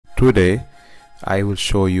Today I will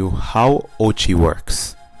show you how Ochy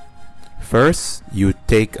works. First, you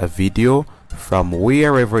take a video from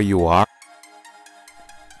wherever you are.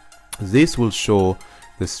 This will show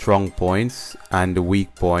the strong points and the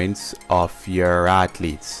weak points of your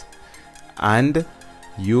athletes, and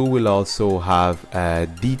you will also have a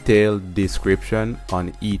detailed description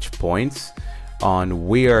on each point, on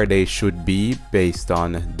where they should be based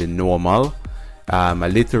on the normal, a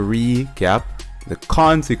little recap, the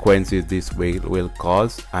consequences this will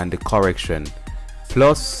cause, and the correction,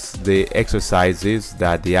 plus the exercises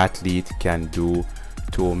that the athlete can do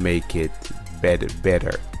to make it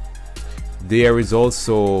better. There is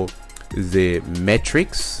also the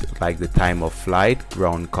metrics like the time of flight,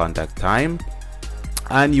 ground contact time,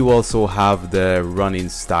 and you also have the running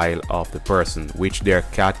style of the person, which they're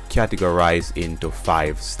categorized into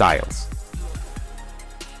 5 styles.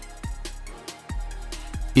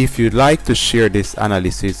 If you'd like to share this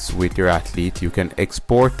analysis with your athlete, you can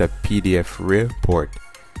export a PDF report.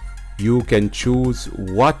 You can choose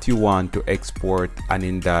what you want to export, and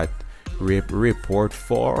in that report,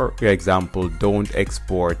 for example, don't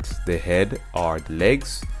export the head or the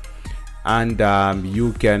legs, and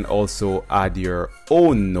you can also add your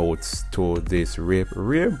own notes to this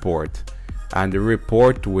report, and the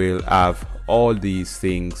report will have all these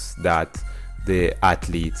things that the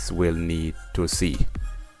athletes will need to see.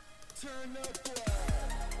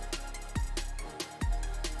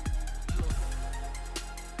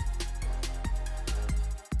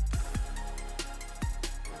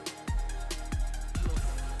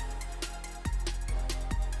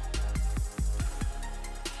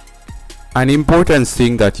 An important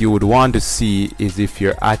thing that you would want to see is if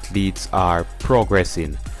your athletes are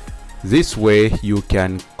progressing. This way you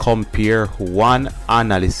can compare one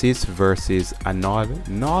analysis versus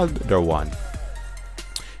another one.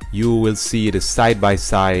 You will see the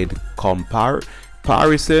side-by-side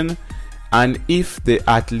comparison, and if the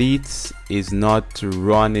athlete is not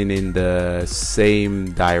running in the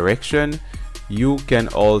same direction, you can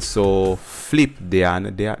also flip the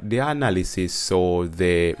analysis so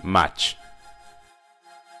they match.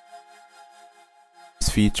 These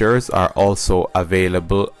features are also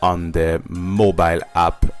available on the mobile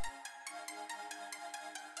app